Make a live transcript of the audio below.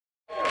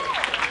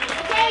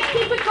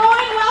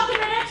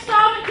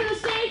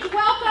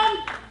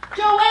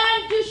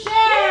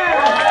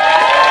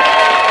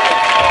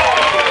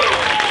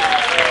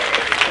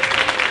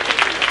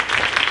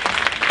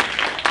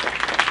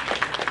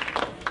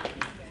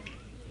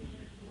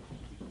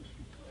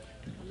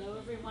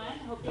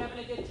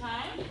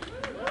time?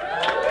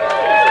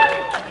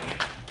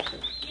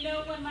 You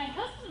know, when my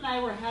husband and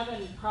I were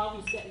having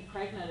problems getting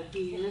pregnant a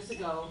few years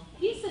ago,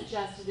 he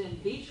suggested in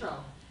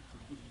vitro.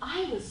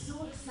 I was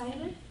so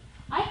excited.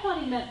 I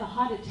thought he meant the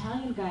hot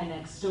Italian guy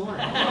next door.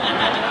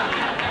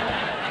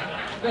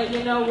 But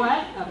you know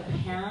what?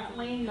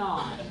 Apparently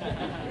not.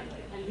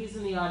 And he's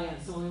in the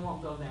audience, so we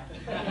won't go there.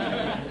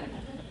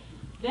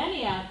 Then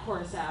he, of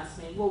course, asked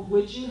me, well,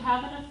 would you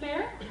have an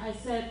affair? I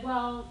said,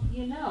 well,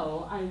 you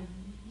know,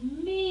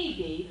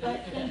 maybe,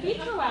 but in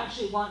vitro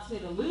actually wants me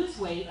to lose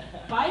weight,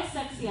 buy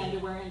sexy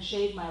underwear, and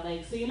shave my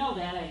legs, so you know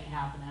that ain't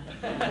happening.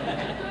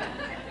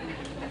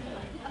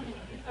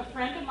 A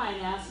friend of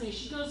mine asked me,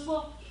 she goes,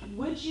 well,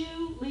 would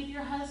you leave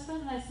your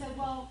husband? And I said,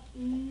 well,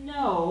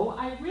 no,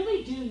 I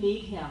really do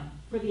need him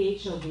for the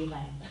HOV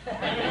lane.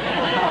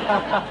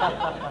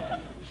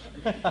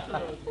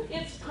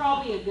 It's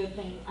probably a good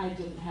thing I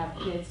didn't have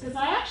kids, because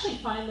I actually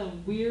find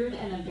them weird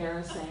and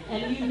embarrassing,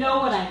 and you know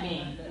what I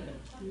mean.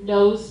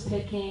 Nose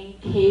picking,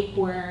 cape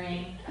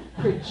wearing,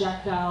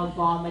 projectile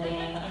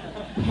vomiting,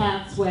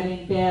 pants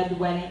wetting, bed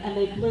wetting, and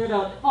they blurt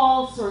out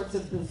all sorts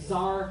of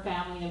bizarre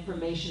family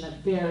information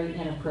at very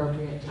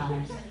inappropriate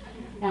times.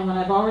 And when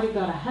I've already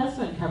got a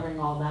husband covering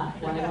all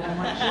that, why would I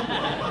want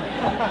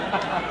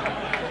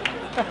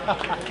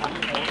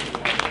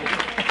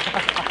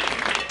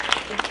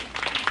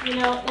you? You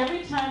know,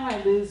 every time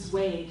I lose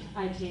weight,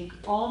 I take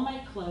all my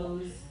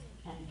clothes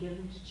and give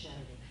them to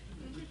charity.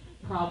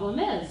 Problem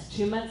is,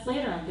 2 months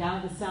later, I'm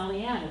down at the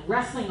Sally Ann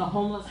wrestling a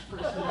homeless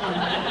person.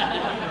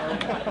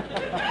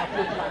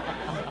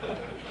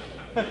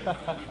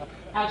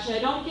 Actually, I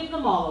don't give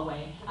them all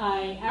away.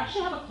 I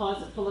actually have a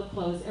closet full of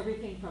clothes,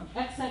 everything from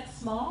XX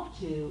small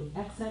to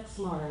XX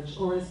large,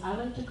 or as I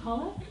like to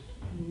call it,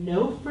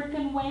 no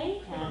frickin'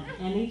 way and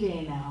any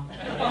day now.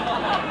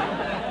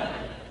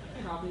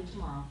 Probably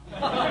tomorrow.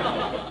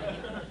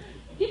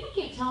 People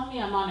keep telling me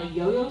I'm on a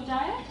yo-yo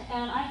diet,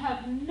 and I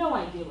have no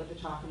idea what they're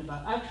talking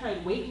about. I've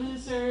tried Weight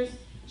Losers,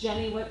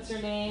 Jenny What's Her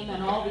Name,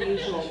 and all the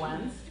usual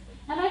ones,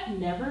 and I've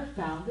never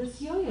found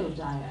this yo-yo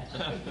diet.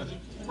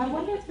 I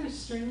wonder if there's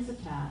strings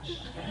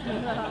attached.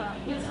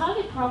 It's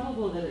highly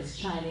probable that it's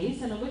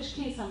Chinese, and in which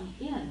case I'm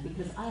in,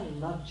 because I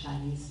love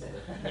Chinese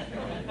food.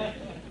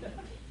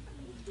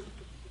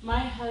 My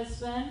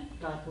husband,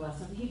 God bless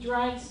him, he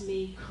drives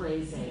me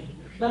crazy.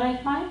 But I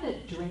find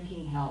that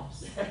drinking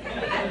helps.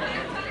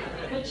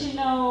 But you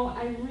know,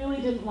 I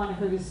really didn't want to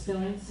hurt his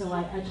feelings, so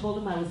I told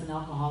him I was an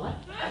alcoholic.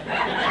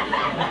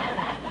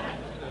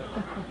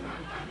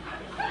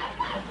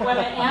 What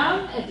I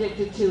am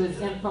addicted to is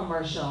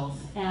infomercials,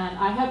 and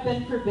I have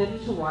been forbidden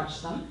to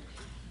watch them,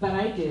 but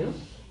I do.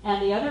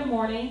 And the other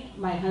morning,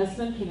 my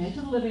husband came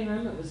into the living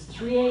room, it was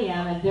 3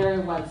 a.m., and there he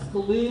was,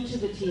 glued to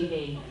the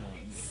TV.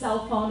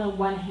 Cell phone in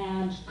one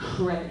hand,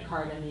 credit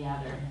card in the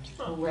other,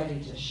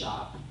 ready to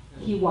shop.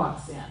 He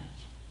walks in.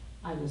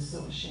 I was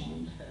so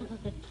ashamed,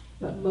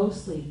 but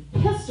mostly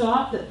pissed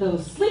off that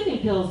those sleeping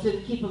pills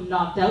didn't keep him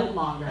knocked out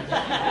longer.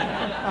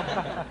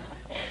 I'll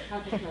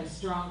have to try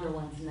stronger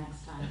ones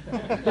next time.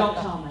 Don't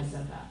tell him I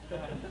said that.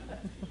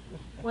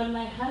 When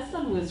my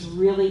husband was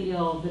really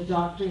ill, the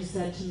doctor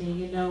said to me,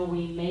 you know,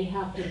 we may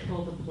have to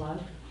pull the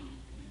plug.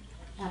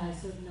 And I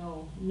said,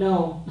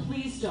 no,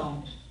 please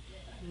don't.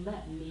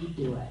 Let me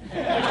do it.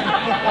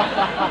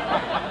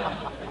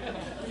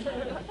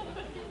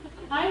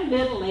 I'm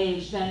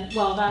middle-aged, and,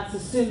 well, that's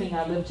assuming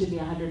I live to be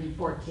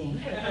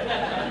 114.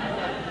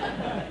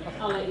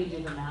 I'll let you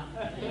do the math.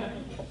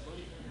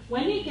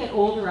 When you get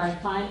older, I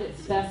find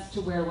it's best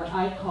to wear what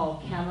I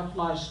call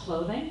camouflage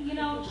clothing. You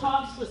know,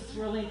 tops with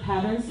swirling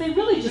patterns, they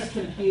really just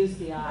confuse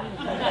the eye.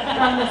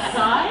 From the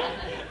side,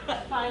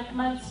 5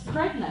 months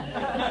pregnant.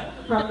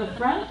 From the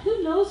front,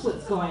 who knows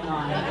what's going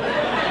on?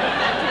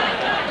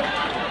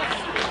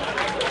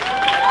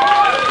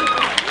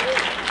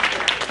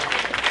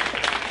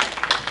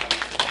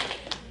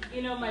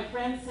 You know, my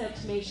friend said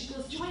to me, she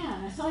goes,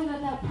 Joanne, I saw you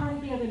at that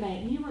party the other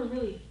night, and you were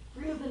really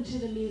grooving to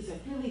the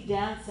music, really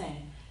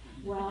dancing.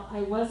 Well,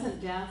 I wasn't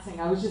dancing.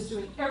 I was just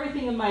doing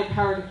everything in my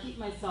power to keep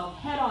myself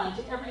head on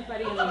to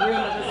everybody in the room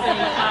at the same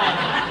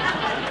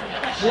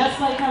time. Just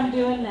like I'm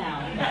doing now.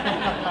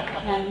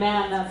 And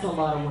man, that's a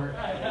lot of work.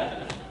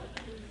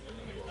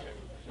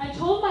 I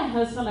told my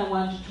husband I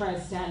wanted to try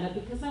stand-up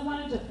because I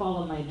wanted to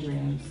follow my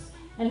dreams.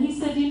 And he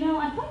said, you know,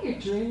 I thought your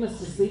dream was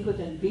to sleep with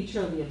in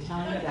vitro the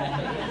Italian guy.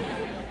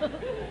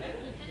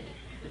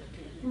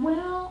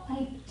 Well,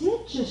 I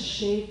did just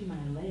shave my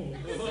legs.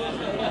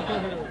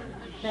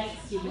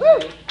 Thanks, you.